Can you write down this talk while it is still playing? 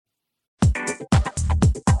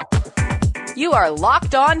You are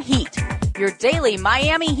Locked On Heat, your daily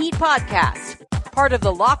Miami Heat podcast. Part of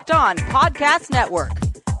the Locked On Podcast Network,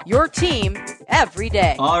 your team every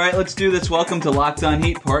day. All right, let's do this. Welcome to Locked On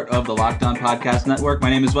Heat, part of the Locked On Podcast Network. My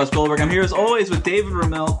name is Wes Goldberg. I'm here as always with David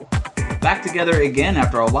Ramil. Back together again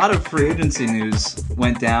after a lot of free agency news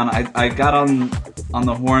went down. I got on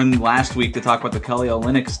the horn last week to talk about the Kelly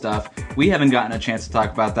Olynyk stuff. We haven't gotten a chance to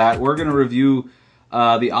talk about that. We're going to review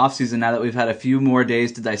the offseason now that we've had a few more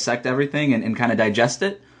days to dissect everything and kind of digest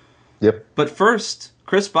it. Yep. But first,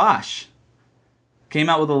 Chris Bosh came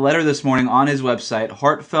out with a letter this morning on his website.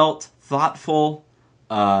 Heartfelt, thoughtful,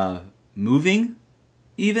 moving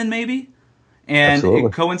even maybe. And Absolutely.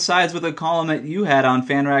 It coincides with a column that you had on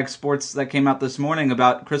FanRag Sports that came out this morning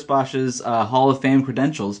about Chris Bosh's Hall of Fame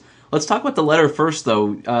credentials. Let's talk about the letter first,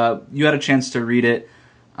 though. You had a chance to read it.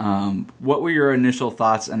 What were your initial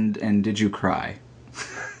thoughts, and did you cry?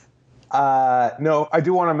 No, I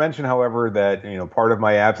do want to mention, however, that part of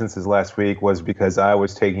my absences last week was because I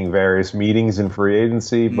was taking various meetings in free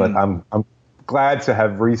agency. But I'm glad to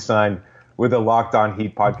have re-signed with the Locked On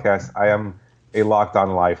Heat podcast. I am a Locked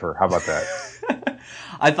On lifer. How about that?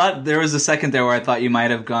 I thought there was a second there where I thought you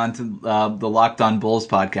might have gone to the Locked On Bulls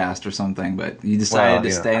podcast or something, but you decided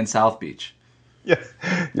to stay in South Beach.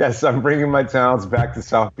 Yes, I'm bringing my talents back to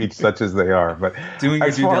South Beach, such as they are. But doing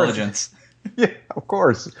your due diligence. Yeah, of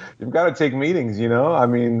course. You've got to take meetings, I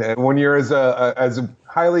mean, when you're as a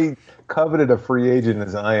highly coveted a free agent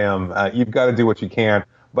as I am, you've got to do what you can.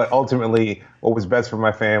 But ultimately, what was best for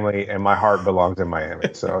my family and my heart belongs in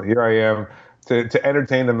Miami. So here I am to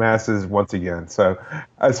entertain the masses once again. So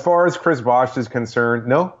as far as Chris Bosh is concerned,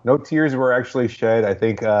 no tears were actually shed. I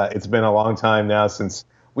think it's been a long time now since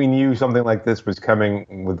we knew something like this was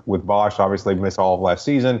coming with Bosh. Obviously missed all of last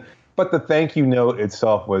season. But the thank you note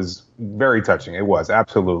itself was very touching. It was,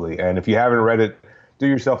 absolutely. And if you haven't read it, do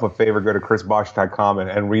yourself a favor, go to chrisbosh.com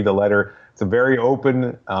and read the letter. It's a very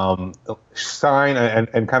open sign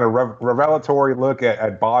and kind of revelatory look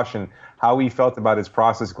at Bosh and how he felt about his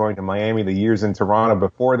process going to Miami, the years in Toronto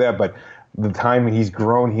before that, but the time he's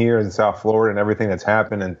grown here in South Florida and everything that's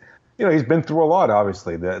happened. And he's been through a lot,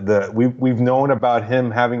 obviously. We've known about him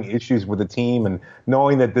having issues with the team, and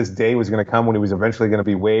knowing that this day was going to come when he was eventually going to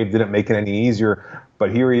be waived didn't make it any easier.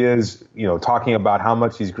 But here he is, talking about how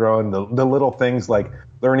much he's grown, the little things like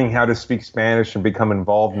learning how to speak Spanish and become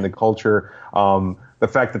involved in the culture. The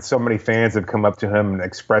fact that so many fans have come up to him and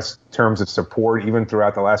expressed terms of support, even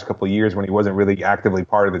throughout the last couple of years when he wasn't really actively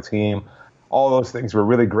part of the team. All those things were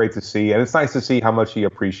really great to see, and it's nice to see how much he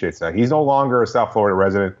appreciates that. He's no longer a South Florida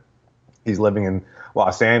resident. He's living in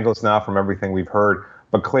Los Angeles now from everything we've heard.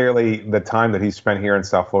 But clearly the time that he spent here in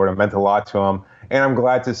South Florida meant a lot to him. And I'm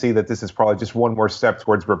glad to see that this is probably just one more step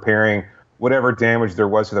towards repairing whatever damage there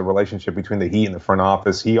was to the relationship between the Heat and the front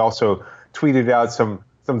office. He also tweeted out some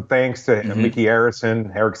thanks to Mickey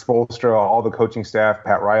Arison, Eric Spoelstra, all the coaching staff,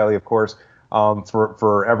 Pat Riley, of course,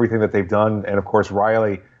 for everything that they've done. And, of course,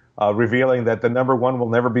 Riley revealing that the number 1 will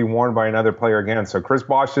never be worn by another player again. So Chris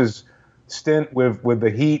Bosh's stint with the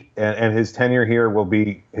Heat and his tenure here will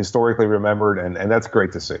be historically remembered, and that's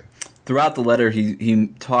great to see. Throughout the letter, he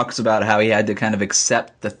talks about how he had to kind of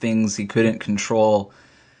accept the things he couldn't control.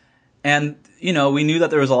 And, we knew that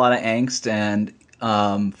there was a lot of angst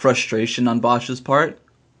and frustration on Bosh's part.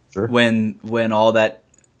 Sure. When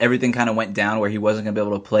everything kind of went down where he wasn't going to be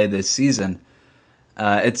able to play this season.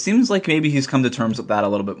 It seems like maybe he's come to terms with that a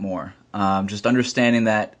little bit more. Just understanding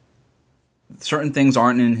that certain things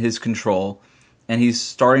aren't in his control, and he's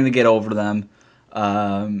starting to get over them.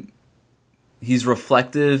 He's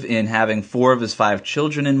reflective in having 4 of his 5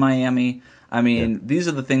 children in Miami. I mean, These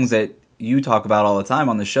are the things that you talk about all the time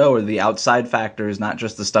on the show, are the outside factors, not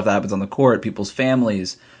just the stuff that happens on the court, people's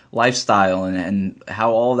families, lifestyle, and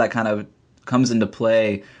how all of that kind of comes into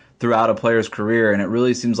play throughout a player's career. And it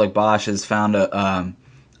really seems like Bosh has found a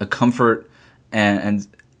comfort and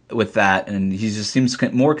with that, and he just seems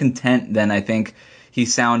more content than I think he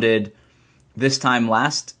sounded this time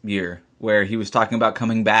last year, where he was talking about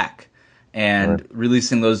coming back and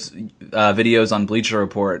releasing those videos on Bleacher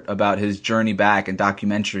Report about his journey back and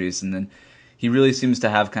documentaries. And then he really seems to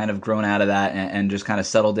have kind of grown out of that and just kind of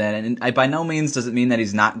settled in. And by no means does it mean that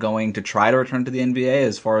he's not going to try to return to the NBA.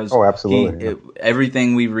 As far as absolutely,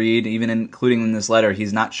 everything we read, even including in this letter,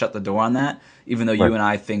 he's not shut the door on that. Even though you and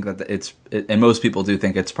I think that and most people do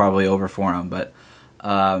think it's probably over for him. But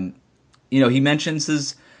he mentions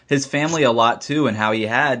his family a lot too, and how he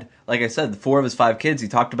had, like I said, 4 of his 5 kids. He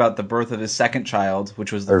talked about the birth of his second child,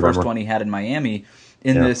 which was the first one he had in Miami.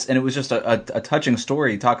 This, and it was just a touching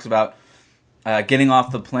story. He talks about getting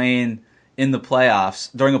off the plane in the playoffs,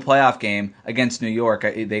 during a playoff game against New York.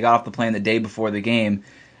 They got off the plane the day before the game.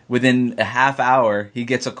 Within a half hour, he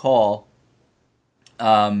gets a call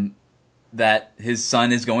that his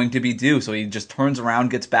son is going to be due. So he just turns around,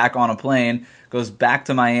 gets back on a plane, goes back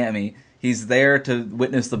to Miami. He's there to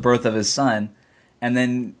witness the birth of his son. And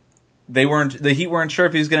then the Heat weren't sure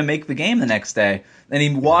if he was going to make the game the next day. And he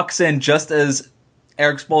walks in just as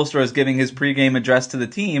Eric Spoelstra is giving his pregame address to the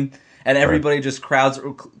team, and everybody just claps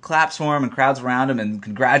for him and crowds around him and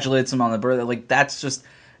congratulates him on the birthday. Like, that's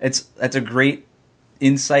a great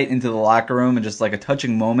insight into the locker room and just like a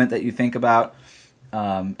touching moment that you think about,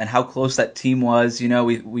 and how close that team was. You know,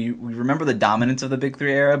 we remember the dominance of the Big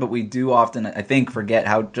Three era, but we do often, I think, forget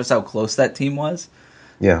how close that team was.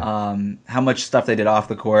 Yeah. How much stuff they did off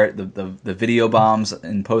the court, the video bombs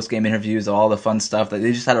and post-game interviews, all the fun stuff. That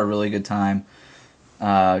they just had a really good time.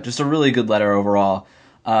 Just a really good letter overall.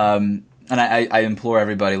 And I implore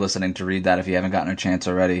everybody listening to read that if you haven't gotten a chance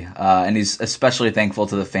already. And he's especially thankful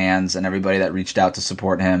to the fans and everybody that reached out to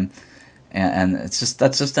support him. And that's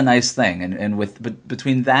just a nice thing. And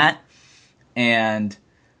between that and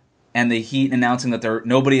the Heat announcing that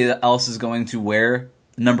nobody else is going to wear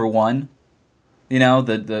number 1, you know,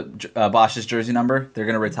 the Bosch's jersey number, they're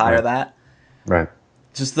going to retire that. Right.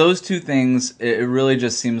 Just those two things, it really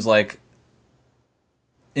just seems like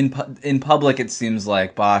in public, it seems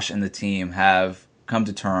like Bosch and the team have come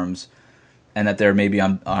to terms, and that they're maybe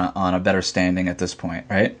on a better standing at this point,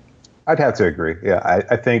 right? I'd have to agree. Yeah,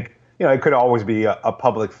 I think, you know, it could always be a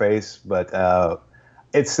public face, but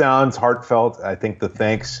it sounds heartfelt. I think the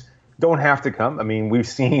thanks don't have to come. I mean, we've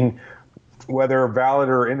seen, whether valid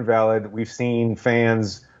or invalid, we've seen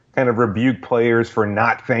fans kind of rebuke players for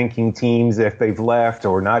not thanking teams if they've left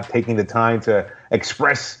or not taking the time to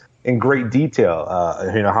express in great detail,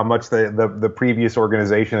 you know, how much the previous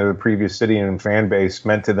organization or the previous city and fan base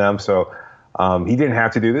meant to them. So he didn't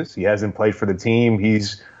have to do this. He hasn't played for the team.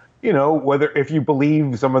 He's, you know, if you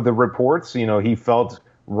believe some of the reports, you know, he felt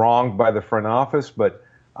wronged by the front office, but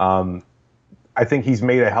I think he's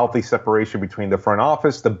made a healthy separation between the front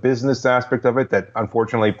office, the business aspect of it that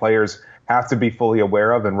unfortunately players have to be fully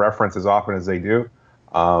aware of and reference as often as they do,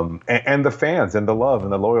 and the fans and the love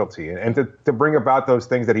and the loyalty. And to bring about those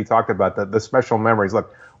things that he talked about, the special memories.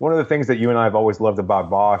 Look, one of the things that you and I have always loved about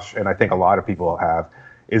Bosch, and I think a lot of people have,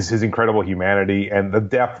 is his incredible humanity and the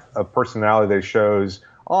depth of personality that he shows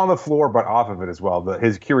on the floor, but off of it as well.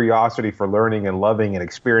 His curiosity for learning and loving and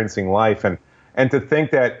experiencing life. And to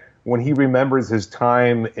think that when he remembers his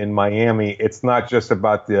time in Miami, it's not just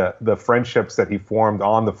about the friendships that he formed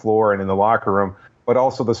on the floor and in the locker room, but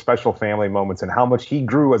also the special family moments and how much he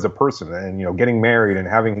grew as a person, and, you know, getting married and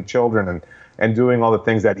having children and doing all the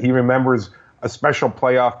things that he remembers. A special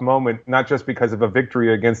playoff moment, not just because of a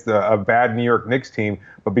victory against a bad New York Knicks team,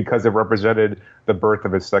 but because it represented the birth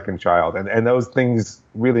of his second child. And those things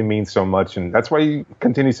really mean so much. And that's why he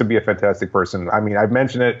continues to be a fantastic person. I mean, I've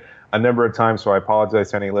mentioned it a number of times, so I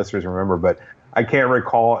apologize to any listeners remember, but I can't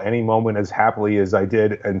recall any moment as happily as I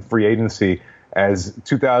did in free agency as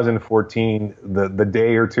 2014, the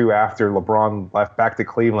day or two after LeBron left back to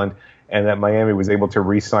Cleveland and that Miami was able to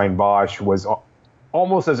re-sign Bosch, was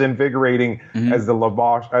almost as invigorating as the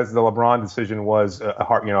LeBron decision was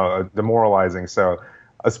demoralizing. So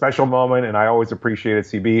a special moment, and I always appreciated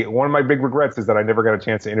CB. One of my big regrets is that I never got a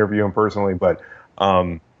chance to interview him personally, but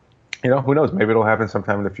you know, who knows? Maybe it'll happen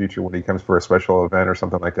sometime in the future when he comes for a special event or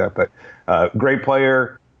something like that. But great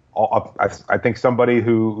player. I think somebody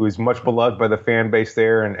who is much beloved by the fan base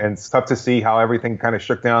there, and it's tough to see how everything kind of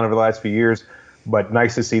shook down over the last few years. But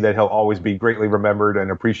nice to see that he'll always be greatly remembered and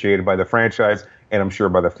appreciated by the franchise, and I'm sure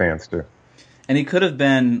by the fans too. And he could have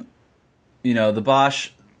been, you know, the Bosch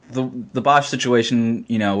situation,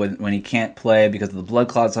 you know, when he can't play because of the blood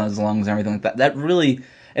clots on his lungs and everything like that. That really,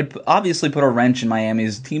 it obviously put a wrench in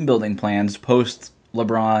Miami's team building plans post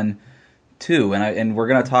LeBron too. And we're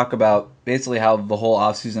going to talk about basically how the whole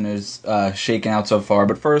offseason is shaken out so far.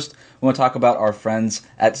 But first, we want to talk about our friends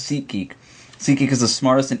at SeatGeek. SeatGeek is the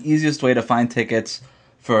smartest and easiest way to find tickets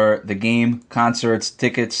for the game, concerts,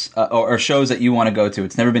 tickets, or shows that you want to go to.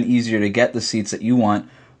 It's never been easier to get the seats that you want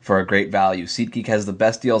for a great value. SeatGeek has the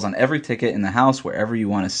best deals on every ticket in the house, wherever you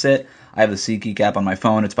want to sit. I have the SeatGeek app on my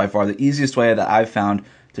phone. It's by far the easiest way that I've found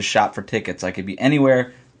to shop for tickets. I could be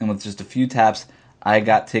anywhere, and with just a few taps, I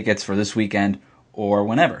got tickets for this weekend or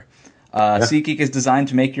whenever. SeatGeek is designed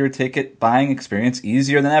to make your ticket buying experience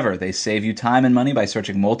easier than ever. They save you time and money by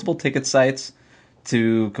searching multiple ticket sites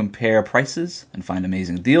to compare prices and find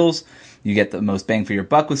amazing deals. You get the most bang for your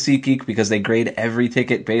buck with SeatGeek because they grade every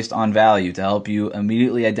ticket based on value to help you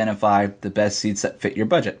immediately identify the best seats that fit your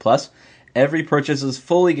budget. Plus, every purchase is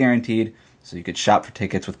fully guaranteed so you could shop for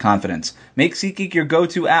tickets with confidence. Make SeatGeek your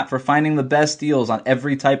go-to app for finding the best deals on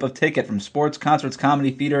every type of ticket, from sports, concerts,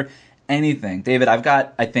 comedy, theater, anything. David, I've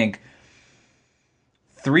got, I think,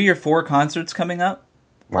 3 or 4 concerts coming up.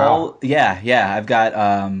 Wow. I've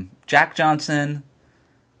got Jack Johnson,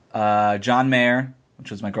 John Mayer,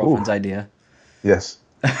 which was my girlfriend's idea, Yes.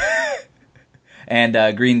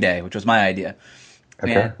 and Green Day, which was my idea.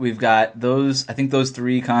 Okay. And we've got those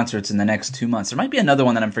 3 concerts in the next 2 months. There might be another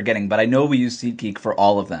one that I'm forgetting, but I know we use SeatGeek for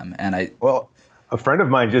all of them. And Well, a friend of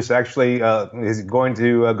mine just actually is going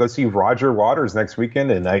to go see Roger Waters next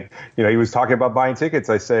weekend, and he was talking about buying tickets.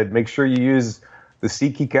 I said, make sure you use the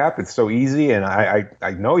SeatGeek app. It's so easy, and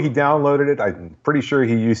I know he downloaded it. I'm pretty sure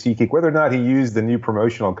he used SeatGeek. Whether or not he used the new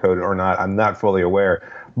promotional code or not, I'm not fully aware.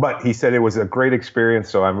 But he said it was a great experience,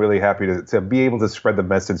 so I'm really happy to be able to spread the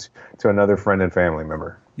message to another friend and family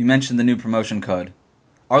member. You mentioned the new promotion code.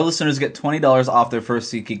 Our listeners get $20 off their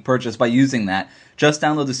first SeatGeek purchase by using that. Just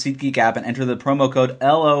download the SeatGeek app and enter the promo code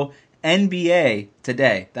LONBA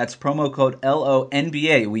today. That's promo code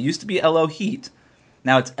LONBA. We used to be LO Heat.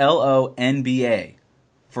 Now it's LONBA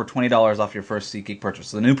for $20 off your first SeatGeek purchase.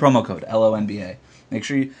 So the new promo code, LONBA. Make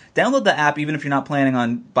sure you download the app even if you're not planning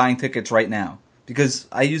on buying tickets right now, because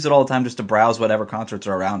I use it all the time just to browse whatever concerts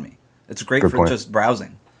are around me. It's great for just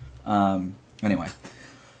browsing. Anyway.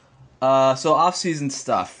 So off-season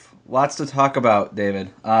stuff. Lots to talk about, David.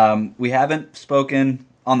 We haven't spoken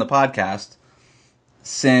on the podcast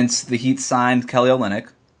since the Heat signed Kelly Olynyk.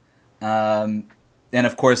 And,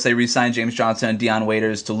 of course, they re-signed James Johnson and Dion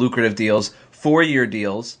Waiters to lucrative deals, 4-year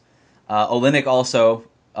deals. Olynyk also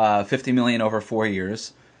 $50 million over 4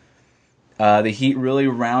 years. The Heat really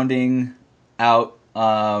rounding out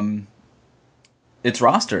its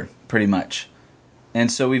roster, pretty much. And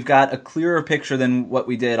so we've got a clearer picture than what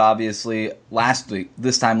we did, obviously,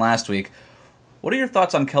 this time last week. What are your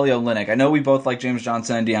thoughts on Kelly Olynyk? I know we both like James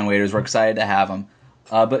Johnson and Dion Waiters. We're excited to have him.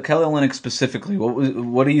 But Kelly Olynyk specifically,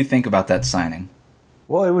 what do you think about that signing?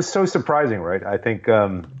 Well, it was so surprising, right? I think,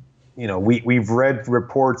 we've read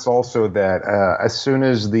reports also that as soon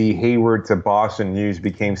as the Hayward to Boston news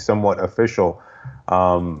became somewhat official,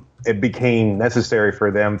 it became necessary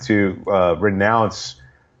for them to renounce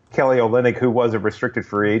Kelly Olynyk, who was a restricted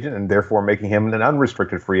free agent, and therefore making him an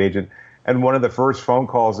unrestricted free agent. And one of the first phone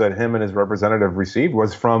calls that him and his representative received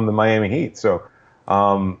was from the Miami Heat. So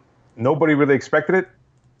nobody really expected it,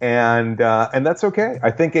 and that's okay.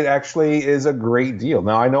 I think it actually is a great deal.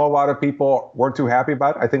 Now, I know a lot of people weren't too happy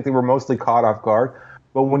about it. I think they were mostly caught off guard.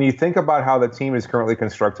 But when you think about how the team is currently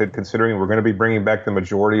constructed, considering we're going to be bringing back the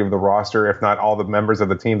majority of the roster, if not all the members of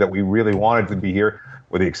the team that we really wanted to be here,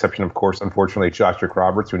 with the exception, of course, unfortunately, Josh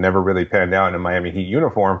Roberts, who never really panned out in a Miami Heat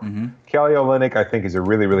uniform, Kelly Olynyk, I think, is a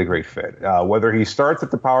really, really great fit. Whether he starts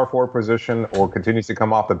at the power forward position or continues to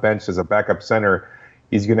come off the bench as a backup center,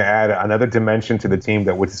 he's going to add another dimension to the team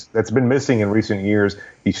that's been missing in recent years.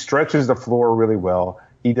 He stretches the floor really well.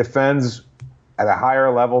 He defends at a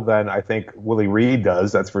higher level than I think Willie Reed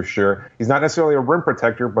does, that's for sure. He's not necessarily a rim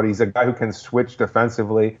protector, but he's a guy who can switch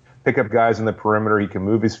defensively, pick up guys in the perimeter. He can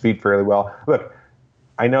move his feet fairly well. Look,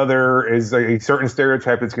 I know there is a certain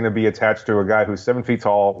stereotype that's going to be attached to a guy who's 7 feet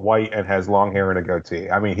tall, white, and has long hair and a goatee.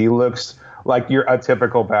 I mean, he looks like you're a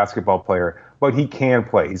typical basketball player, but he can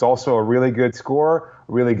play. He's also a really good scorer,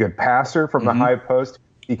 a really good passer from the high post.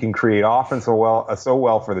 He can create offense so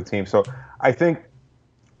well for the team. So I think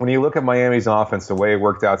when you look at Miami's offense, the way it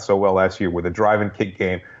worked out so well last year with a drive and kick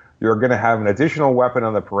game, you're going to have an additional weapon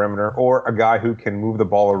on the perimeter or a guy who can move the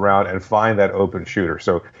ball around and find that open shooter.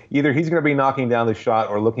 So either he's going to be knocking down the shot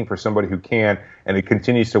or looking for somebody who can, and it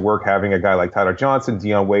continues to work having a guy like Tyler Johnson,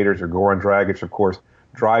 Dion Waiters, or Goran Dragic, of course,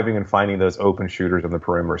 driving and finding those open shooters on the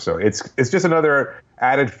perimeter. So it's just another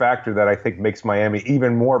added factor that I think makes Miami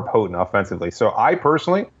even more potent offensively. So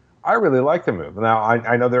I really like the move. Now,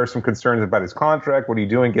 I know there are some concerns about his contract. What are you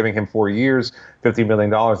doing giving him 4 years, $50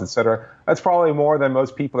 million, et cetera? That's probably more than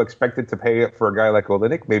most people expected to pay for a guy like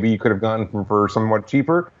Olynyk. Maybe you could have gotten him for somewhat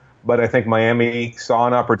cheaper. But I think Miami saw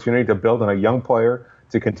an opportunity to build on a young player,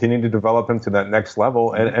 to continue to develop him to that next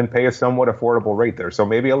level and pay a somewhat affordable rate there. So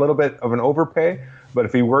maybe a little bit of an overpay, but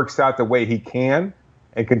if he works out the way he can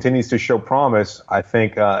and continues to show promise, I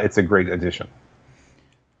think it's a great addition.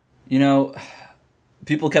 You know,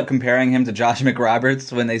 people kept comparing him to Josh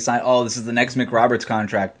McRoberts when they signed, this is the next McRoberts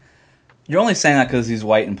contract. You're only saying that because he's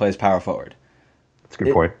white and plays power forward. That's a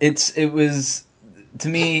good point. It was, to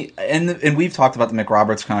me, and we've talked about the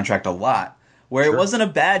McRoberts contract a lot, where it wasn't a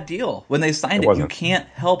bad deal when they signed it. You can't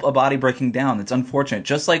help a body breaking down. It's unfortunate.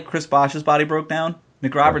 Just like Chris Bosh's body broke down,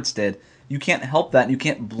 McRoberts did. You can't help that, and you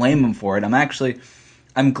can't blame him for it.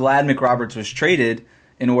 I'm glad McRoberts was traded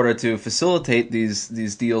in order to facilitate these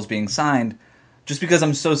deals being signed. Just because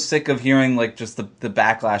I'm so sick of hearing like just the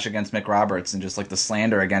backlash against Mick Roberts and just like the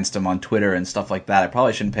slander against him on Twitter and stuff like that. I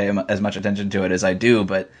probably shouldn't pay as much attention to it as I do,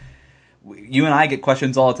 but you and I get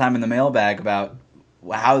questions all the time in the mailbag about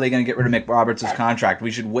how are they going to get rid of Mick Roberts' contract? We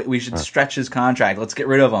should stretch his contract. Let's get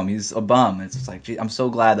rid of him. He's a bum. It's just like, gee, I'm so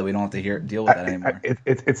glad that we don't have to deal with that anymore.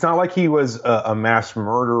 It's not like he was a mass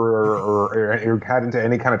murderer or had into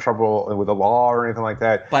any kind of trouble with the law or anything like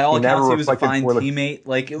that. By all accounts, he was a fine teammate.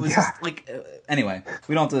 Like it was just like anyway.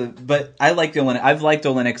 We don't have to. But I liked Olynyk. I've liked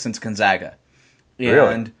Olynyk since Gonzaga, and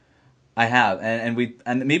really? I have,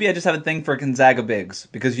 and maybe I just have a thing for Gonzaga bigs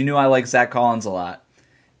because you knew I like Zach Collins a lot.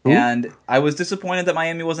 Ooh. And I was disappointed that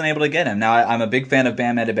Miami wasn't able to get him. Now, I'm a big fan of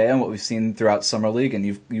Bam Adebayo and what we've seen throughout Summer League, and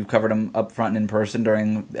you've covered him up front and in person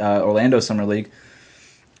during Orlando Summer League.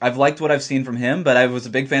 I've liked what I've seen from him, but I was a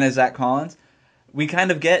big fan of Zach Collins. We kind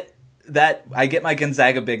of get that. I get my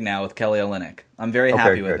Gonzaga big now with Kelly Olynyk. I'm very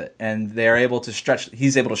happy with it, and they're able to stretch.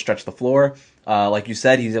 He's able to stretch the floor, like you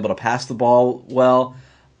said. He's able to pass the ball well.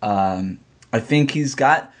 I think he's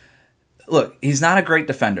got. Look, he's not a great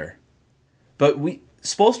defender, but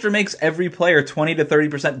Spoelstra makes every player 20 to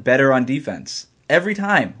 30% better on defense every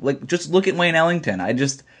time. Like, just look at Wayne Ellington.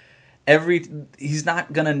 If he's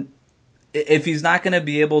not gonna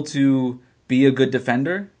be able to be a good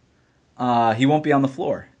defender, he won't be on the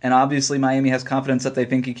floor. And obviously, Miami has confidence that they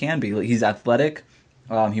think he can be. He's athletic.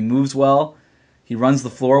 He moves well. He runs the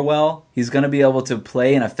floor well. He's going to be able to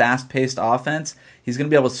play in a fast-paced offense. He's going to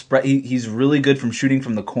be able to spread. He's really good from shooting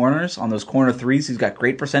from the corners on those corner threes. He's got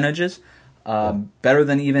great percentages. Better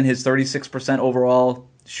than even his 36% overall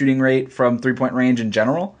shooting rate from three-point range in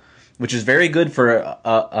general, which is very good for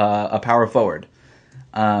a power forward.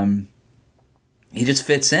 He just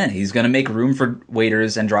fits in. He's going to make room for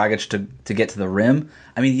Waiters and Dragic to get to the rim.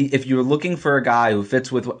 I mean, if you're looking for a guy who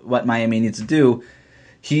fits with what Miami needs to do,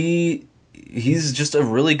 he's just a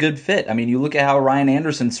really good fit. I mean, you look at how Ryan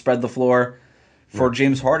Anderson spread the floor for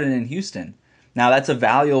James Harden in Houston. Now, that's a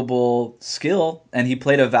valuable skill, and he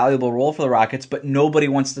played a valuable role for the Rockets, but nobody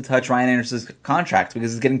wants to touch Ryan Anderson's contract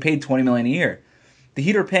because he's getting paid $20 million a year. The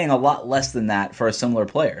Heat are paying a lot less than that for a similar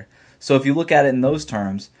player. So if you look at it in those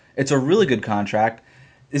terms, it's a really good contract.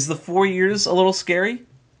 Is the 4 years a little scary?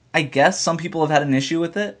 I guess some people have had an issue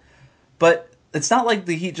with it, but it's not like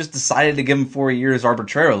the Heat just decided to give him 4 years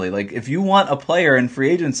arbitrarily. Like, if you want a player in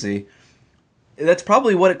free agency, that's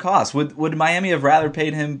probably what it costs. Would Miami have rather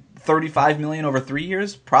paid him $35 million over 3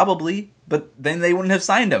 years? Probably, but then they wouldn't have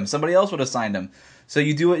signed him. Somebody else would have signed him. So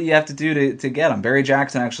you do what you have to do to get him. Barry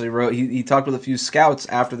Jackson actually wrote, he talked with a few scouts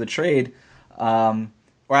after the trade, or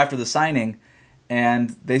after the signing,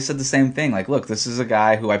 and they said the same thing. Like, look, this is a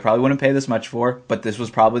guy who I probably wouldn't pay this much for, but this was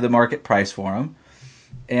probably the market price for him.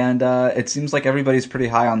 And it seems like everybody's pretty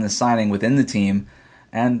high on this signing within the team,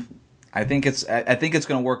 and I think it's going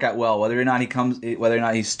to work out well. Whether or not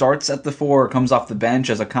he starts at the 4 or comes off the bench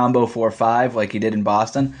as a combo 4-5 like he did in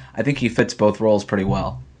Boston, I think he fits both roles pretty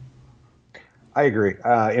well. I agree.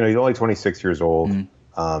 He's only 26 years old.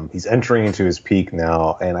 Mm-hmm. He's entering into his peak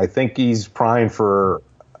now, and I think he's primed for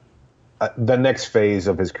the next phase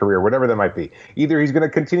of his career, whatever that might be. Either he's going to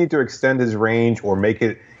continue to extend his range or make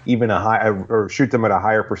it even or shoot them at a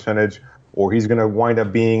higher percentage, or he's going to wind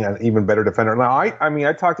up being an even better defender. Now,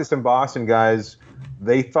 I talked to some Boston guys.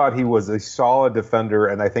 They thought he was a solid defender,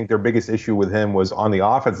 and I think their biggest issue with him was on the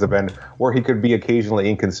offensive end, where he could be occasionally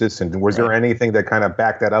inconsistent. Was there anything that kind of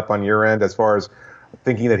backed that up on your end as far as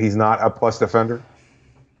thinking that he's not a plus defender?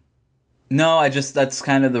 No, that's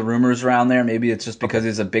kind of the rumors around there. Maybe it's just because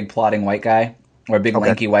he's a big plotting white guy or a big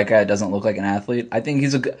lanky white guy that doesn't look like an athlete. I think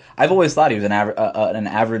he's I've always thought he was an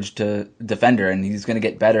average to defender, and he's going to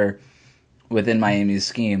get better within Miami's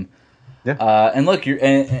scheme. Yeah. And look,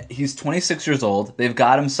 he's 26 years old. They've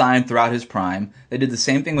got him signed throughout his prime. They did the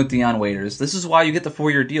same thing with Dion Waiters. This is why you get the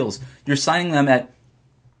 4-year deals. You're signing them at,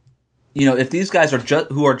 if these guys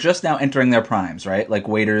who are just now entering their primes, right? Like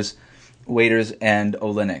Waiters and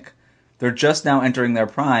Olynyk. They're just now entering their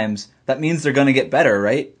primes. That means they're going to get better,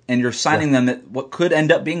 right? And you're signing them at what could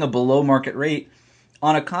end up being a below market rate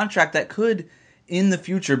on a contract that could, in the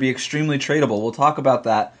future, be extremely tradable. We'll talk about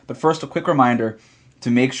that. But first, a quick reminder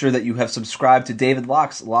to make sure that you have subscribed to David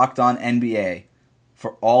Locke's Locked On NBA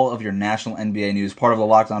for all of your national NBA news, part of the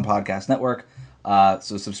Locked On Podcast Network.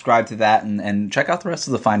 So subscribe to that and check out the rest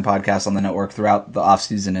of the fine podcasts on the network throughout the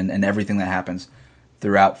offseason and everything that happens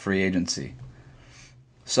throughout free agency.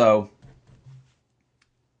 So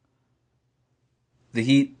the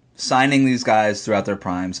Heat signing these guys throughout their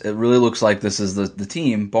primes, it really looks like this is the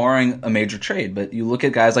team, barring a major trade. But you look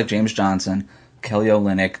at guys like James Johnson, Kelly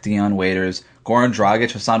Olynyk, Dion Waiters, Goran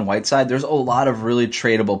Dragic, Hassan Whiteside. There's a lot of really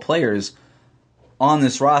tradable players on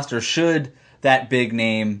this roster should that big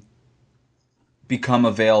name become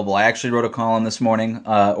available. I actually wrote a column this morning,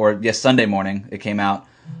 Sunday morning it came out,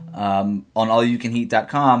 on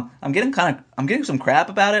allyoucanheat.com. I'm getting some crap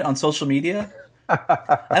about it on social media.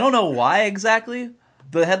 I don't know why exactly.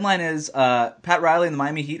 The headline is Pat Riley and the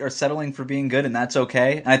Miami Heat are settling for being good, and that's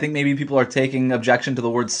okay. And I think maybe people are taking objection to the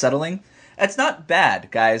word settling. It's not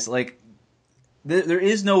bad, guys. Like, there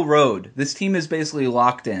is no road. This team is basically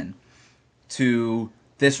locked in to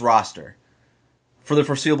this roster for the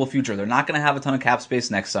foreseeable future. They're not going to have a ton of cap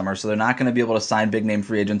space next summer, so they're not going to be able to sign big-name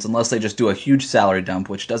free agents unless they just do a huge salary dump,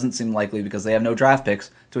 which doesn't seem likely because they have no draft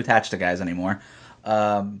picks to attach to guys anymore.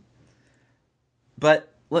 But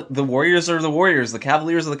look, the Warriors are the Warriors. The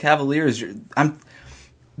Cavaliers are the Cavaliers.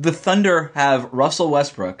 The Thunder have Russell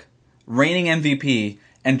Westbrook, reigning MVP,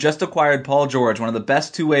 and just acquired Paul George, one of the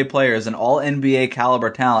best two-way players and all NBA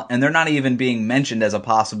caliber talent, and they're not even being mentioned as a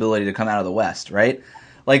possibility to come out of the West, right?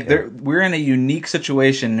 Like, we're in a unique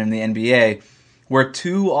situation in the NBA where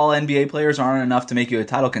two all-NBA players aren't enough to make you a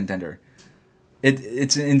title contender.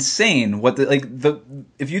 It's insane.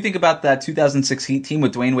 If you think about that 2006 Heat team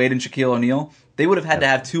with Dwayne Wade and Shaquille O'Neal, they would have had to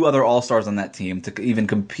have two other All-Stars on that team to even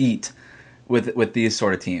compete with these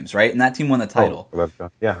sort of teams, right? And that team won the title.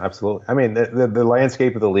 Yeah, absolutely. I mean, the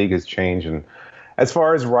landscape of the league has changed, and as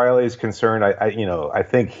far as Riley is concerned, I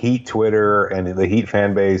think Heat Twitter and the Heat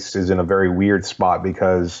fan base is in a very weird spot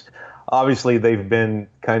because obviously they've been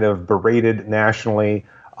kind of berated nationally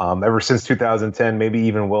ever since 2010, maybe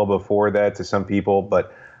even well before that to some people.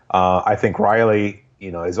 But I think Riley,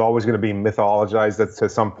 is always going to be mythologized to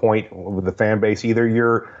some point with the fan base. Either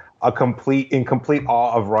you're in complete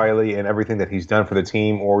awe of Riley and everything that he's done for the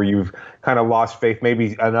team, or you've kind of lost faith.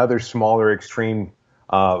 Maybe another smaller extreme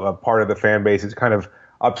part of the fan base is kind of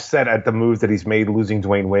upset at the moves that he's made, losing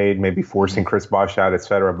Dwayne Wade, maybe forcing Chris Bosh out, et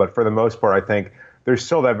cetera. But for the most part, I think there's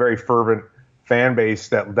still that very fervent fan base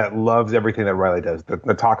that loves everything that Riley does.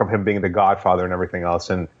 The talk of him being the Godfather and everything else.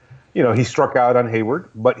 And, he struck out on Hayward,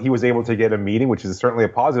 but he was able to get a meeting, which is certainly a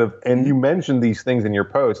positive. And you mentioned these things in your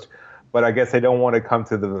post, but I guess they don't want to come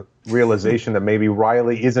to the realization that maybe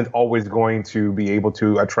Riley isn't always going to be able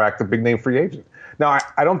to attract a big-name free agent. Now,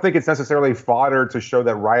 I don't think it's necessarily fodder to show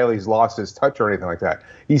that Riley's lost his touch or anything like that.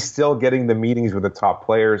 He's still getting the meetings with the top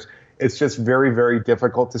players. It's just very, very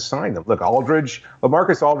difficult to sign them. Look,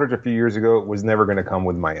 LaMarcus Aldridge a few years ago was never going to come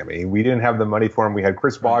with Miami. We didn't have the money for him. We had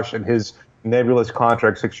Chris Bosh and his nebulous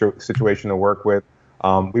contract situation to work with.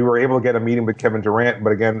 We were able to get a meeting with Kevin Durant, but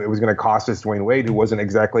again, it was going to cost us Dwayne Wade, who wasn't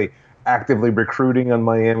exactly actively recruiting on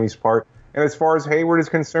Miami's part. And as far as Hayward is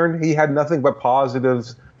concerned, he had nothing but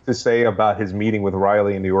positives to say about his meeting with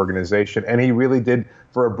Riley and the organization. And he really did,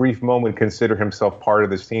 for a brief moment, consider himself part of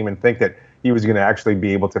this team and think that he was going to actually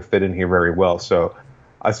be able to fit in here very well. So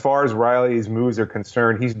as far as Riley's moves are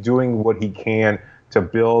concerned, he's doing what he can to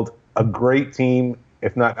build a great team,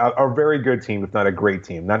 if not a very good team, if not a great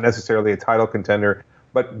team. Not necessarily a title contender,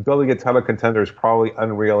 but building a title contender is probably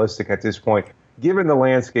unrealistic at this point, given the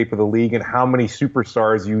landscape of the league and how many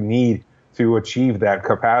superstars you need to achieve that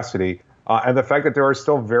capacity. And the fact that there are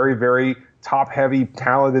still very, very top-heavy,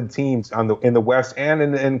 talented teams in the West and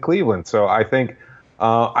in Cleveland. So I think,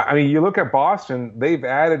 you look at Boston, they've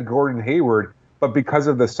added Gordon Hayward, but because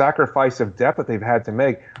of the sacrifice of depth that they've had to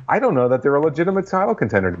make, I don't know that they're a legitimate title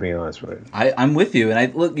contender, to be honest with you. I'm with you.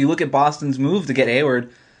 And you look at Boston's move to get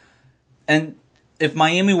Hayward, and if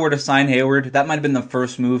Miami were to sign Hayward, that might have been the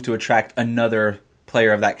first move to attract another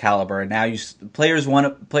player of that caliber. And now players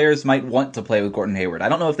might want to play with Gordon Hayward. I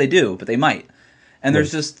don't know if they do, but they might. And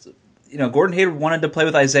there's just, Gordon Hayward wanted to play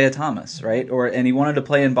with Isaiah Thomas, right? And he wanted to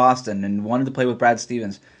play in Boston and wanted to play with Brad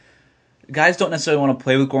Stevens. Guys don't necessarily want to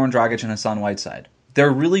play with Goran Dragic and Hassan Whiteside.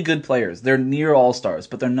 They're really good players. They're near all-stars,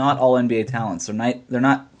 but they're not all NBA talents. They're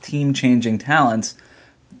not team-changing talents,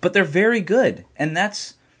 but they're very good. And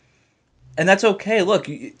that's okay. Look,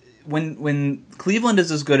 when Cleveland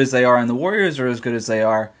is as good as they are and the Warriors are as good as they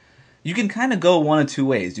are, you can kind of go one of two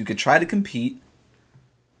ways. You could try to compete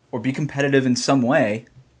or be competitive in some way,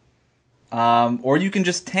 or you can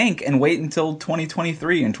just tank and wait until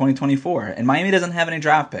 2023 and 2024. And Miami doesn't have any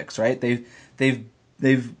draft picks, right?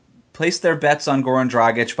 They've placed their bets on Goran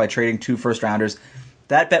Dragic by trading 2 first-rounders.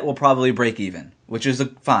 That bet will probably break even, which is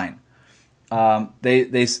fine.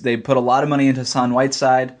 They put a lot of money into Hassan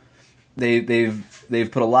Whiteside.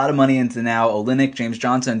 They've put a lot of money into now Olynyk, James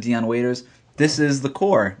Johnson, and Dion Waiters. This is the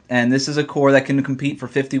core, and this is a core that can compete for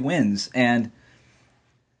 50 wins. And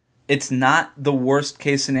it's not the worst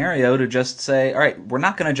case scenario to just say, all right, we're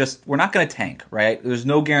not going to tank, right? There's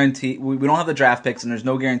no guarantee. We don't have the draft picks, and there's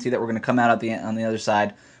no guarantee that we're going to come out on the other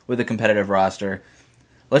side with a competitive roster.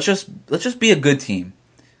 Let's just be a good team.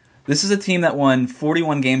 This is a team that won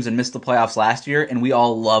 41 games and missed the playoffs last year, and we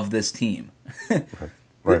all love this team.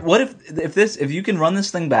 Right. What if you can run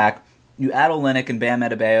this thing back? You add Olynyk and Bam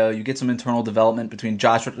Adebayo, you get some internal development between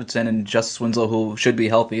Josh Richardson and Justice Winslow, who should be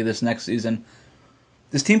healthy this next season.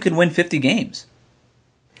 This team could win 50 games.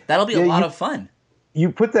 That'll be a lot of fun.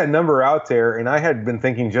 You put that number out there, and I had been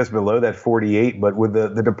thinking just below that 48, but with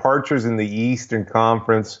the departures in the Eastern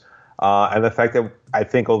Conference and the fact that I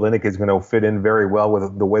think Olynyk is going to fit in very well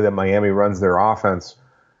with the way that Miami runs their offense,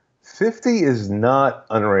 50 is not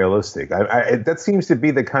unrealistic. That seems to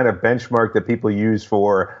be the kind of benchmark that people use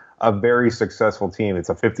for a very successful team. It's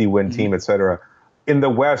a 50-win team, et cetera. In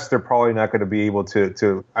the West, they're probably not going to be able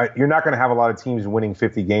to you're not going to have a lot of teams winning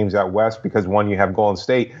 50 games out West because, one, you have Golden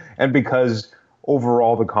State, and because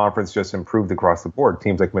overall the conference just improved across the board.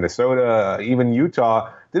 Teams like Minnesota, even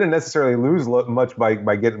Utah, didn't necessarily lose much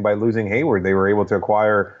by losing Hayward. They were able to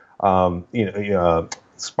acquire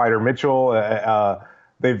Spider Mitchell.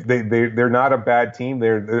 They're not a bad team.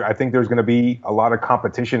 I think there's going to be a lot of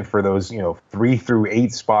competition for those 3 through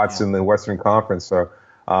 8 spots in the Western Conference. So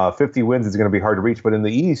 50 wins is going to be hard to reach. But in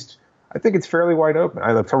the East, I think it's fairly wide open.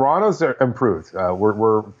 Toronto's improved.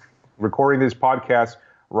 We're recording this podcast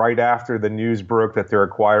right after the news broke that they're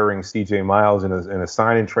acquiring C.J. Miles in a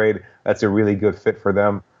sign-and trade. That's a really good fit for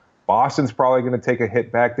them. Boston's probably going to take a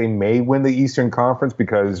hit back. They may win the Eastern Conference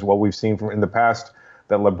because what we've seen in the past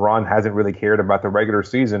that LeBron hasn't really cared about the regular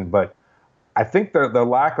season. But I think the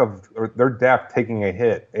lack of their depth taking a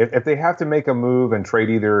hit, if they have to make a move and trade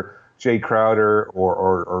either Jay Crowder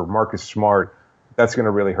or Marcus Smart, that's going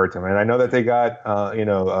to really hurt them. And I know that they got,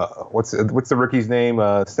 what's the rookie's name?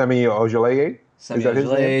 Semi Ojeleye? Semi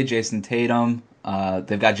Ojeleye, Jason Tatum.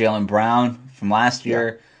 They've got Jaylen Brown from last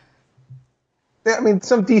year. Yeah, I mean,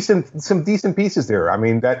 some decent pieces there. I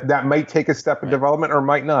mean, that might take a step of development or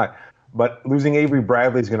might not. But losing Avery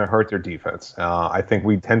Bradley is going to hurt their defense. I think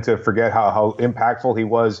we tend to forget how impactful he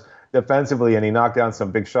was defensively, and he knocked down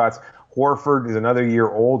some big shots. Horford is another year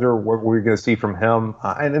older. What we're going to see from him,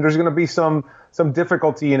 and there's going to be some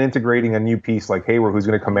difficulty in integrating a new piece like Hayward, who's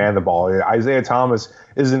going to command the ball. Isaiah Thomas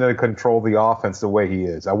isn't going to control the offense the way he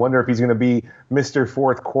is. I wonder if he's going to be Mr.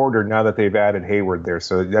 Fourth Quarter now that they've added Hayward there.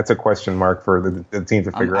 So that's a question mark for the team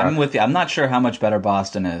to figure out. I'm with you. I'm not sure how much better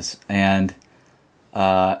Boston is, and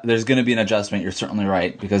there's going to be an adjustment. You're certainly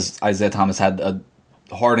right, because Isaiah Thomas had a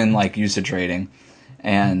Harden-like usage rating,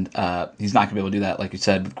 and he's not going to be able to do that, like you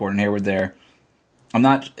said, with Gordon Hayward there. I'm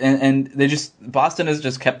not, and Boston has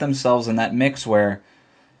just kept themselves in that mix where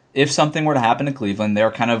if something were to happen to Cleveland, they're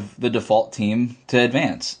kind of the default team to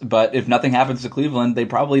advance. But if nothing happens to Cleveland, they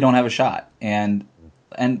probably don't have a shot. And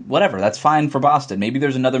whatever, that's fine for Boston. Maybe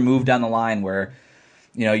there's another move down the line where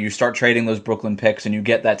you start trading those Brooklyn picks and you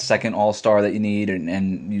get that second all-star that you need,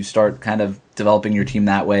 and you start kind of developing your team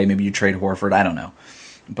that way. Maybe you trade Horford. I don't know.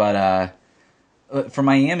 But for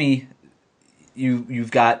Miami,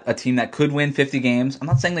 you've got a team that could win 50 games. I'm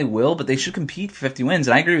not saying they will, but they should compete for 50 wins.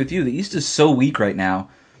 And I agree with you. The East is so weak right now.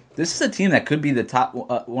 This is a team that could be the top,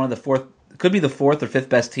 could be the fourth or fifth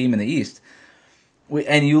best team in the East.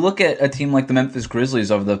 And you look at a team like the Memphis Grizzlies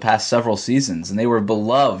over the past several seasons, and they were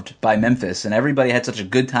beloved by Memphis, and everybody had such a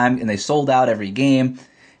good time, and they sold out every game.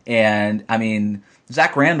 And I mean,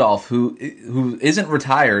 Zach Randolph, who isn't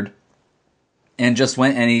retired, and just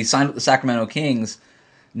went and he signed with the Sacramento Kings,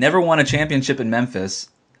 never won a championship in Memphis,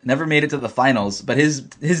 never made it to the finals, but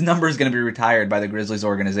his number is going to be retired by the Grizzlies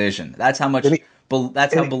organization. That's how much.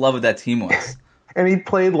 That's how beloved that team was. And he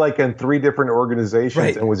played like in 3 different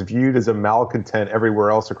organizations and was viewed as a malcontent everywhere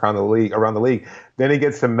else around the league. Then he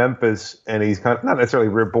gets to Memphis and he's kind of not necessarily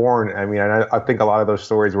reborn. I mean, I think a lot of those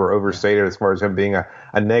stories were overstated as far as him being a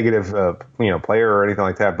negative player or anything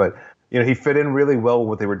like that. But he fit in really well with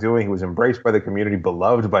what they were doing. He was embraced by the community,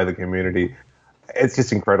 beloved by the community. It's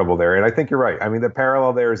just incredible there. And I think you're right. I mean, the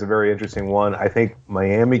parallel there is a very interesting one. I think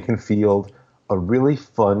Miami can field a really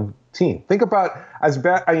fun team. Think about as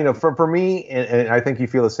bad, for me, and I think you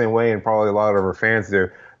feel the same way, and probably a lot of our fans do.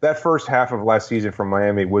 That first half of last season from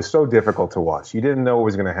Miami was so difficult to watch. You didn't know what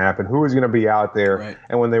was going to happen, who was going to be out there, right.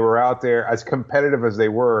 And when they were out there, as competitive as they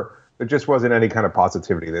were, there just wasn't any kind of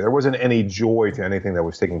positivity there. There wasn't any joy to anything that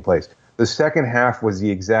was taking place. The second half was the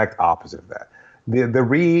exact opposite of that.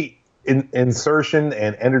 The insertion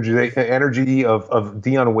and energy of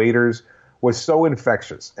Dion Waiters was so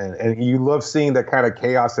infectious, and you love seeing that kind of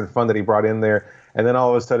chaos and fun that he brought in there. And then all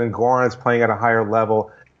of a sudden, Goran's playing at a higher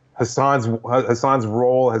level. Hassan's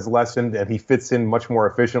role has lessened, and he fits in much more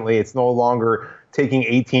efficiently. It's no longer taking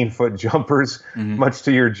 18-foot jumpers, much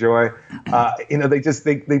to your joy.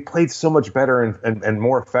 They played so much better and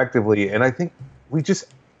more effectively, and I think we just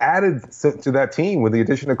added to that team with the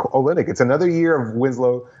addition of Olynyk. It's another year of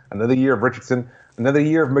Winslow, another year of Richardson, another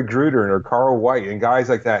year of McGruder or Carl White and guys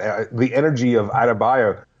like that. The energy of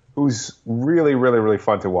Adebayo, who's really, really, really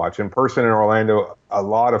fun to watch. In person in Orlando, a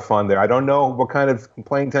lot of fun there. I don't know what kind of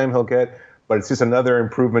playing time he'll get, but it's just another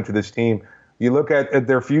improvement to this team. You look at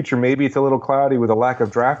their future, maybe it's a little cloudy with a lack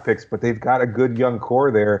of draft picks, but they've got a good young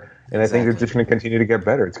core there, and I think they're just going to continue to get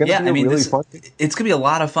better. It's going to be really fun. It's going to be a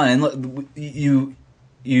lot of fun. And look, you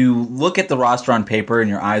look at the roster on paper, and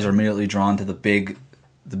your eyes are immediately drawn to the big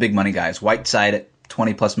money guys. Whiteside at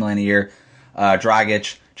 $20+ million a year,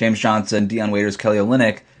 Dragic, James Johnson, Dion Waiters, Kelly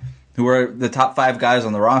Olynyk, who are the top 5 guys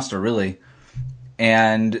on the roster, really.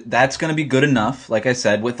 And that's going to be good enough, like I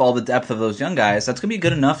said, with all the depth of those young guys, that's going to be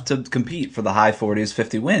good enough to compete for the high 40s,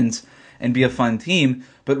 50 wins, and be a fun team.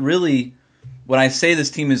 But really, when I say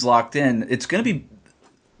this team is locked in, it's going to be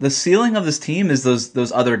the ceiling of this team is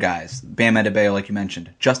those other guys. Bam Adebayo, like you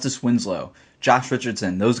mentioned, Justice Winslow, Josh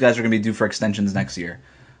Richardson. Those guys are going to be due for extensions next year.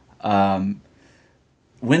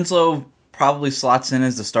 Winslow probably slots in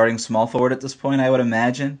as the starting small forward at this point, I would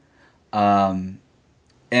imagine.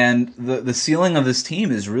 And the ceiling of this team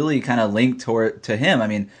is really kind of linked to him. I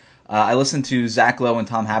mean, I listened to Zach Lowe and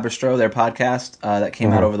Tom Haberstroh, their podcast that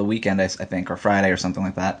came out over the weekend, I think, or Friday or something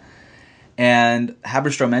like that. And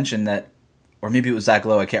Haberstroh mentioned that, or maybe it was Zach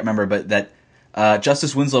Lowe, I can't remember, but that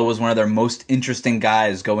Justice Winslow was one of their most interesting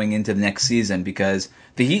guys going into the next season because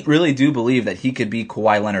the Heat really do believe that he could be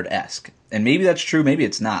Kawhi Leonard-esque. And maybe that's true, maybe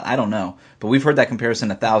it's not, I don't know. But we've heard that comparison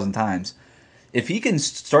 1,000 times. If he can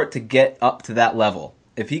start to get up to that level,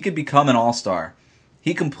 if he could become an all-star,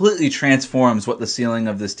 he completely transforms what the ceiling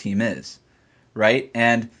of this team is, right?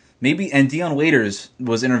 And Dion Waiters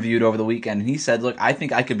was interviewed over the weekend, and he said, look, I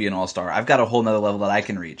think I could be an all-star. I've got a whole nother level that I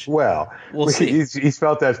can reach. Well, we'll see. He's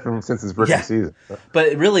felt that since his rookie season. So.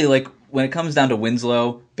 But really, like, when it comes down to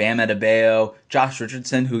Winslow, Bam Adebayo, Josh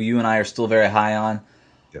Richardson, who you and I are still very high on,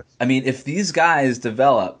 yes. I mean, if these guys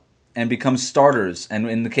develop and become starters, and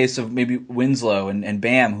in the case of maybe Winslow and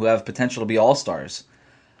Bam, who have potential to be all-stars,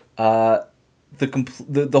 the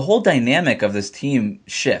whole dynamic of this team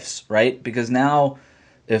shifts, right? Because now,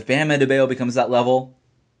 if Bam Adebayo becomes that level,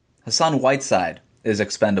 Hassan Whiteside is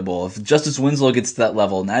expendable. If Justice Winslow gets to that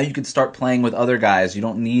level, now you can start playing with other guys. You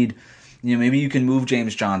don't need, maybe you can move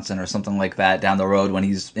James Johnson or something like that down the road when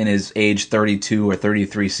he's in his age 32 or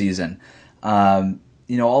 33 season.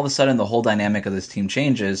 All of a sudden the whole dynamic of this team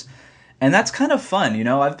changes, and that's kind of fun.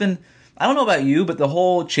 I don't know about you, but the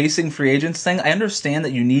whole chasing free agents thing, I understand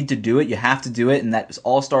that you need to do it, you have to do it, and that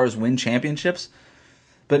all-stars win championships.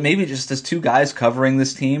 But maybe just as 2 guys covering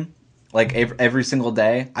this team, like every single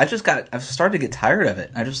day, I've started to get tired of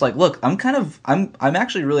it. I just like, look, I'm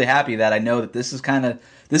actually really happy that I know that this is going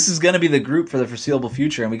to be the group for the foreseeable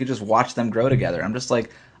future, and we could just watch them grow together. I'm just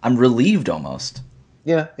like, I'm relieved almost.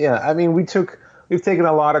 Yeah. I mean, we've taken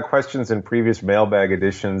a lot of questions in previous mailbag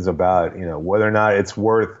editions about whether or not it's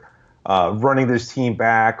worth running this team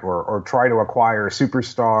back or try to acquire a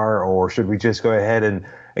superstar, or should we just go ahead and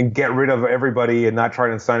get rid of everybody and not try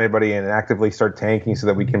to sign anybody and actively start tanking so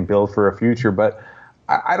that we can build for a future. But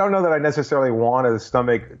I don't know that I necessarily want to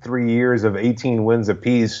stomach 3 years of 18 wins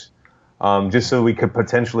apiece just so we could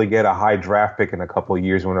potentially get a high draft pick in a couple of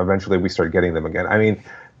years when eventually we start getting them again. I mean,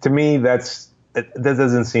 to me, that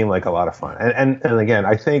doesn't seem like a lot of fun. And again,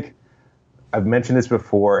 I think I've mentioned this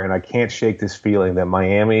before, and I can't shake this feeling that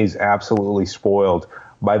Miami's absolutely spoiled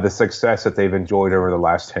by the success that they've enjoyed over the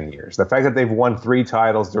last 10 years. The fact that they've won 3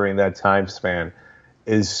 titles during that time span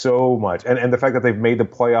is so much. And the fact that they've made the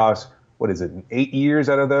playoffs, 8 years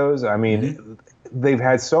out of those? I mean, they've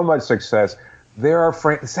had so much success.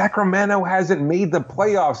 Sacramento hasn't made the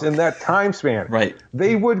playoffs in that time span. Right.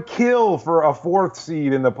 They would kill for a 4th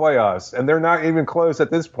seed in the playoffs, and they're not even close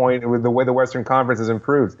at this point with the way the Western Conference has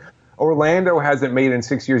improved. Orlando hasn't made it in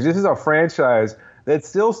 6 years. This is a franchise that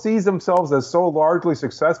still sees themselves as so largely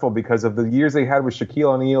successful because of the years they had with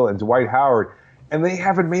Shaquille O'Neal and Dwight Howard, and they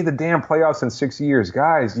haven't made the damn playoffs in 6 years.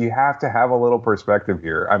 Guys, you have to have a little perspective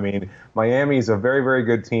here. I mean, Miami is a very, very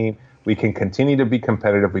good team. We can continue to be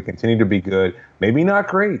competitive. We continue to be good. Maybe not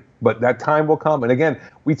great, but that time will come. And again,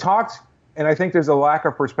 we talked, and I think there's a lack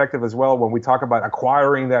of perspective as well when we talk about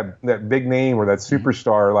acquiring that big name or that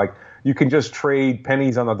superstar. Like, you can just trade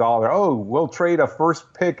pennies on the dollar. Oh, we'll trade a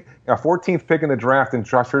 14th pick in the draft in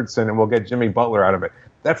Josh Richardson, and we'll get Jimmy Butler out of it.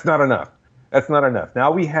 That's not enough. Now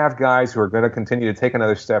we have guys who are going to continue to take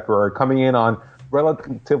another step, who are coming in on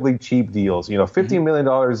relatively cheap deals. $15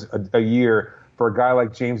 million a year for a guy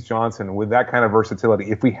like James Johnson with that kind of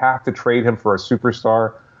versatility. If we have to trade him for a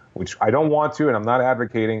superstar, which I don't want to, and I'm not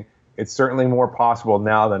advocating, it's certainly more possible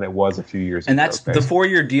now than it was a few years ago. And that's the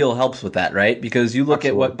 4-year deal helps with that, right? Because you look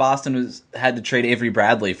at what Boston had to trade Avery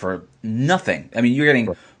Bradley for nothing. I mean, you're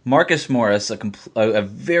getting Marcus Morris, a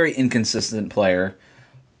very inconsistent player,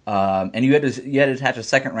 and you had to attach a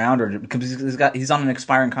second rounder because he's on an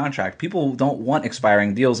expiring contract. People don't want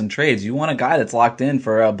expiring deals and trades. You want a guy that's locked in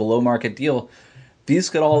for a below market deal. These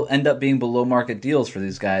could all end up being below market deals for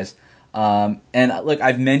these guys. And look,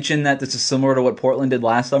 I've mentioned that this is similar to what Portland did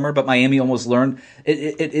last summer, but Miami almost learned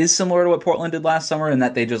it is similar to what Portland did last summer in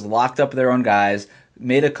that they just locked up their own guys,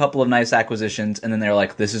 made a couple of nice acquisitions, and then they're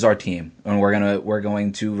like, "This is our team, and we're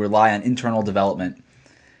going to rely on internal development."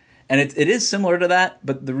 And it is similar to that,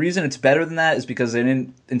 but the reason it's better than that is because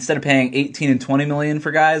instead of paying 18 and 20 million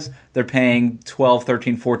for guys, they're paying 12,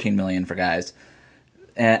 13, 14 million for guys.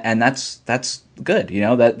 And that's good,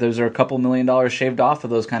 that those are a couple $1 million shaved off of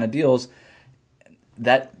those kind of deals.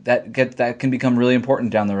 That can become really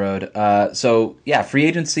important down the road. So yeah, free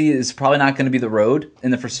agency is probably not going to be the road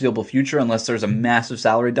in the foreseeable future unless there's a massive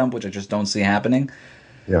salary dump, which I just don't see happening.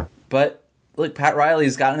 Yeah. But look, Pat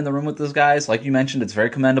Riley's gotten in the room with those guys, like you mentioned. It's very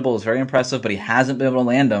commendable, it's very impressive, but he hasn't been able to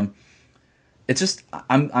land them. It's just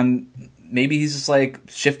maybe he's just like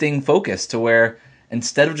shifting focus to where,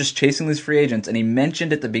 instead of just chasing these free agents, and he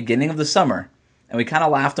mentioned at the beginning of the summer, and we kind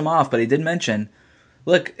of laughed him off, but he did mention,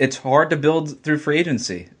 look, it's hard to build through free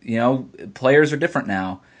agency. Players are different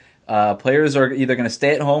now. Players are either going to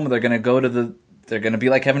stay at home or they're going to be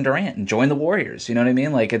like Kevin Durant and join the Warriors. You know what I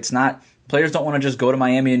mean? Like, it's not, players don't want to just go to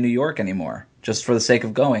Miami and New York anymore just for the sake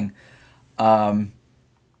of going.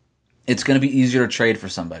 It's going to be easier to trade for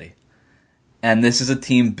somebody. And this is a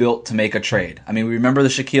team built to make a trade. I mean, we remember the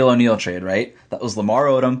Shaquille O'Neal trade, right? That was Lamar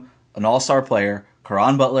Odom, an all-star player,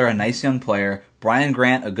 Caron Butler, a nice young player, Brian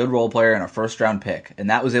Grant, a good role player, and a first-round pick.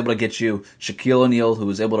 And that was able to get you Shaquille O'Neal, who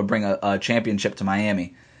was able to bring a championship to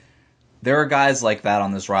Miami. There are guys like that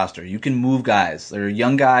on this roster. You can move guys. There are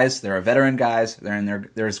young guys. There are veteran guys.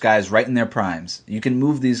 There's guys right in their primes. You can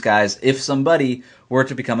move these guys if somebody were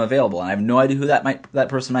to become available. And I have no idea who that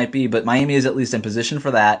person might be, but Miami is at least in position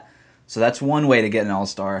for that. So that's one way to get an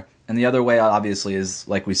all-star. And the other way, obviously, is,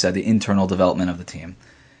 like we said, the internal development of the team.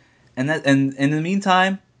 And in the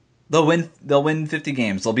meantime, they'll win 50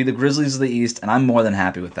 games. They'll be the Grizzlies of the East, and I'm more than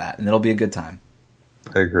happy with that. And it'll be a good time.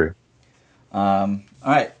 I agree. All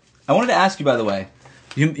right. I wanted to ask you, by the way,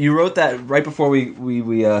 you wrote that right before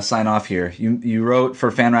we sign off here. You wrote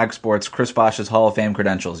for FanRag Sports Chris Bosh's Hall of Fame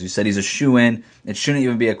credentials. You said he's a shoo-in. It shouldn't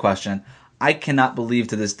even be a question. I cannot believe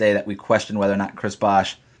to this day that we question whether or not Chris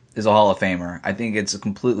Bosh is a Hall of Famer. I think it's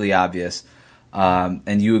completely obvious,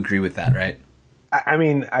 and you agree with that, right? I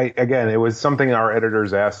mean, again, it was something our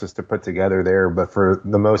editors asked us to put together there, but for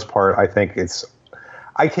the most part, I think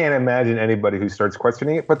I can't imagine anybody who starts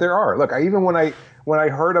questioning it, but there are. Look, even when I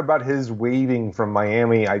heard about his waiving from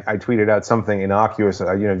Miami, I tweeted out something innocuous,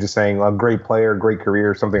 just saying a great player, great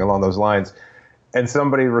career, something along those lines, and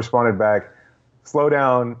somebody responded back, "Slow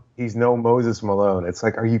down, he's no Moses Malone." It's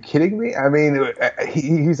like, are you kidding me? I mean,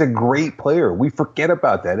 he's a great player. We forget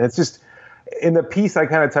about that. And it's just, in the piece, I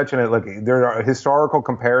kind of touch on it. Look, there are historical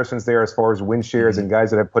comparisons there as far as win shares and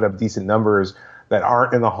guys that have put up decent numbers that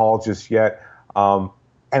aren't in the Hall just yet.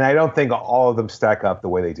 And I don't think all of them stack up the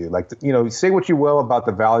way they do. Like, say what you will about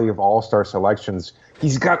the value of all-star selections.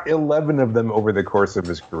 He's got 11 of them over the course of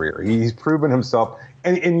his career. He's proven himself.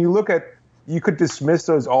 And you could dismiss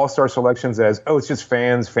those all-star selections as, it's just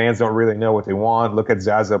fans. Fans don't really know what they want. Look at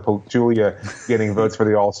Zaza Pachulia getting votes for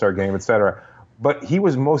the all-star game, et cetera. But he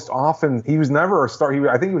was he was never a star.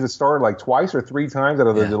 I think he was a star like twice or three times out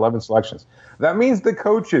of those 11 selections. That means the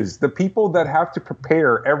coaches, the people that have to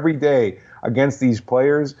prepare every day against these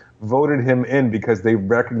players, voted him in because they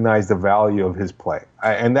recognize the value of his play.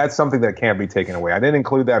 And that's something that can't be taken away. I didn't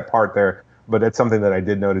include that part there, but that's something that I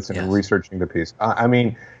did notice in researching the piece. I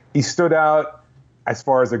mean, he stood out as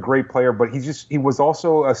far as a great player, but he was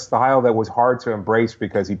also a style that was hard to embrace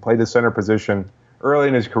because he played the center position early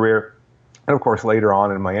in his career, and of course later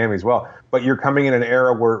on in Miami as well. But you're coming in an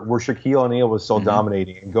era where Shaquille O'Neal was still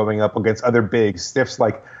dominating and going up against other big stiffs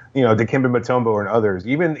like Dikembe Mutombo and others.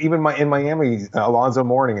 Even in Miami, Alonzo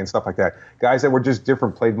Mourning and stuff like that. Guys that were just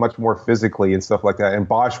different, played much more physically and stuff like that. And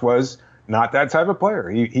Bosh was not that type of player.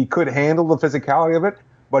 He could handle the physicality of it,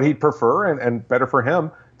 but he'd prefer, and better for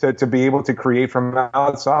him, to be able to create from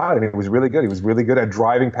outside. And he was really good. He was really good at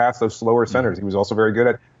driving past those slower centers. He was also very good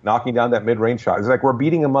at knocking down that mid-range shot. It's like we're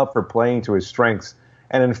beating him up for playing to his strengths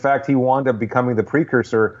And in fact, he wound up becoming the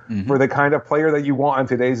precursor for the kind of player that you want in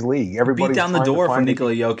today's league. Everybody's beat down the door for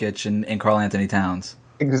Nikola Jokic and Karl Anthony Towns.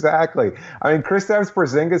 Exactly. I mean, Kristaps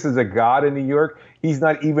Porzingis is a god in New York. He's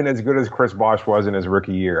not even as good as Chris Bosh was in his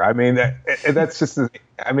rookie year. I mean, that's just,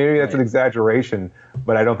 maybe that's an exaggeration,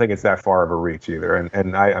 but I don't think it's that far of a reach either.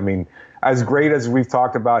 And I mean, as great as we've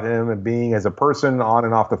talked about him and being as a person on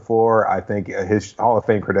and off the floor, I think his Hall of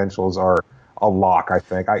Fame credentials are a lock, I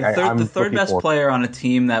think. I'm the third best player on a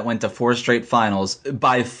team that went to 4 straight finals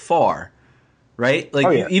by far. Right?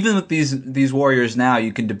 Like, even with these Warriors now,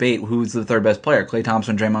 you can debate who's the third best player. Klay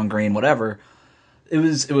Thompson, Draymond Green, whatever. It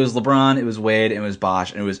was LeBron, it was Wade, it was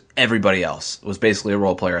Bosh, and it was everybody else. It was basically a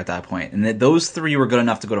role player at that point. And those 3 were good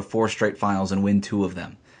enough to go to 4 straight finals and win 2 of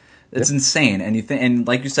them. It's insane. And and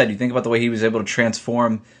like you said, you think about the way he was able to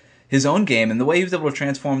transform his own game and the way he was able to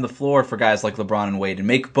transform the floor for guys like LeBron and Wade and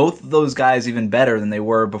make both of those guys even better than they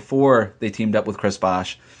were before they teamed up with Chris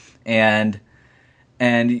Bosh. And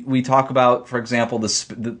we talk about, for example,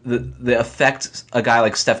 the effect a guy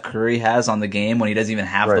like Steph Curry has on the game when he doesn't even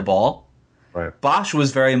have the ball. Right. Bosh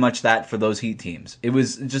was very much that for those Heat teams. It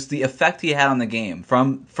was just the effect he had on the game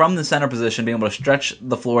from the center position, being able to stretch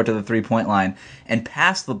the floor to the 3-point line and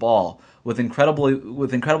pass the ball with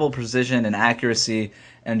incredible precision and accuracy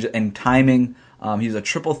and timing. He was a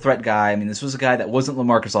triple threat guy. I mean, this was a guy that wasn't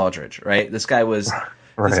LaMarcus Aldridge, right? This guy was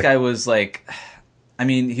like. I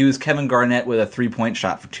mean, he was Kevin Garnett with a 3-point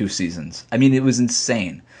shot for 2 seasons. I mean, it was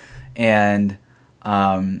insane, and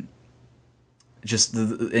the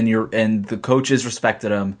coaches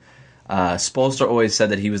respected him. Spoelstra always said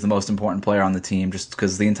that he was the most important player on the team, just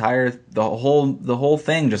because the whole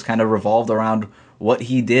thing just kind of revolved around what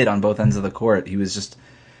he did on both ends of the court. He was just.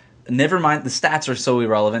 Never mind, the stats are so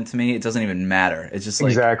irrelevant to me; it doesn't even matter. It's just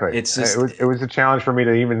like exactly. It's just it was a challenge for me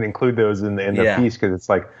to even include those in the piece because it's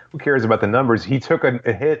like, who cares about the numbers? He took a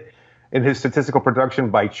hit in his statistical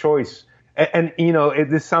production by choice, and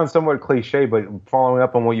this sounds somewhat cliche, but following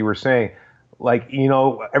up on what you were saying, like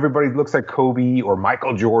everybody looks at Kobe or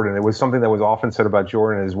Michael Jordan. It was something that was often said about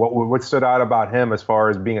Jordan is what stood out about him as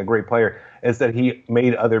far as being a great player is that he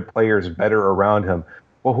made other players better around him.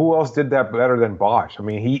 Well, who else did that better than Bosh? I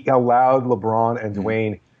mean, he allowed LeBron and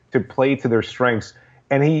Dwayne to play to their strengths,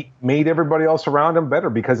 and he made everybody else around him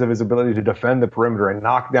better because of his ability to defend the perimeter and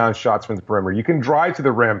knock down shots from the perimeter. You can drive to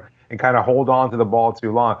the rim and kind of hold on to the ball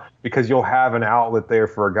too long because you'll have an outlet there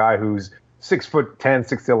for a guy who's 6'10",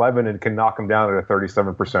 6'11", and can knock him down at a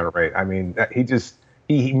 37% rate. I mean,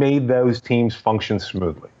 he made those teams function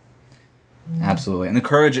smoothly. Absolutely. And the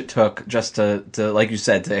courage it took just to like you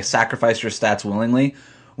said, to sacrifice your stats willingly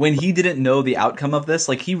when he didn't know the outcome of this.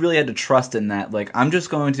 Like, he really had to trust in that, like, I'm just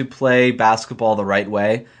going to play basketball the right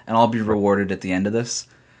way and I'll be rewarded at the end of this.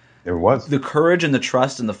 It was. The courage and the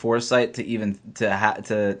trust and the foresight to even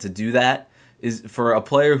to do that is for a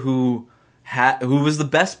player who was the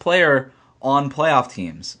best player on playoff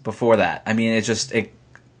teams before that. I mean, it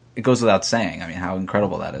goes without saying. I mean, how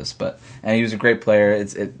incredible that is. And he was a great player.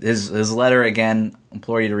 His letter, again,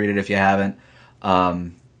 implore you to read it if you haven't.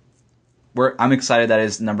 I'm excited that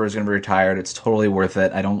his number is going to be retired. It's totally worth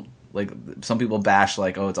it. I don't like some people bash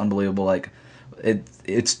like, oh, it's unbelievable. Like,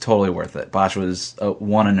 it's totally worth it. Bosh was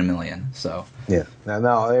 1 in a million. So yeah.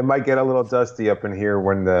 Now it might get a little dusty up in here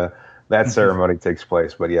when that ceremony takes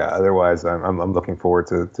place, but yeah. Otherwise, I'm looking forward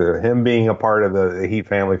to him being a part of the Heat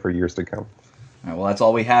family for years to come. All right, well, that's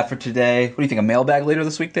all we have for today. What do you think, a mailbag later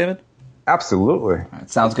this week, David? Absolutely. All right,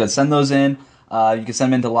 sounds good. Send those in. You can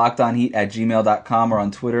send them in to lockedonheat@gmail.com or on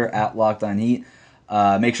Twitter @lockedonheat.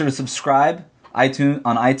 Make sure to subscribe on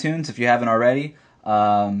iTunes if you haven't already,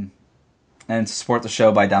 and support the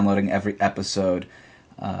show by downloading every episode.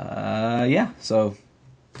 So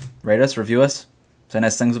rate us, review us, say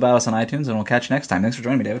nice things about us on iTunes, and we'll catch you next time. Thanks for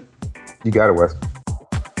joining me, David. You got it, Wes.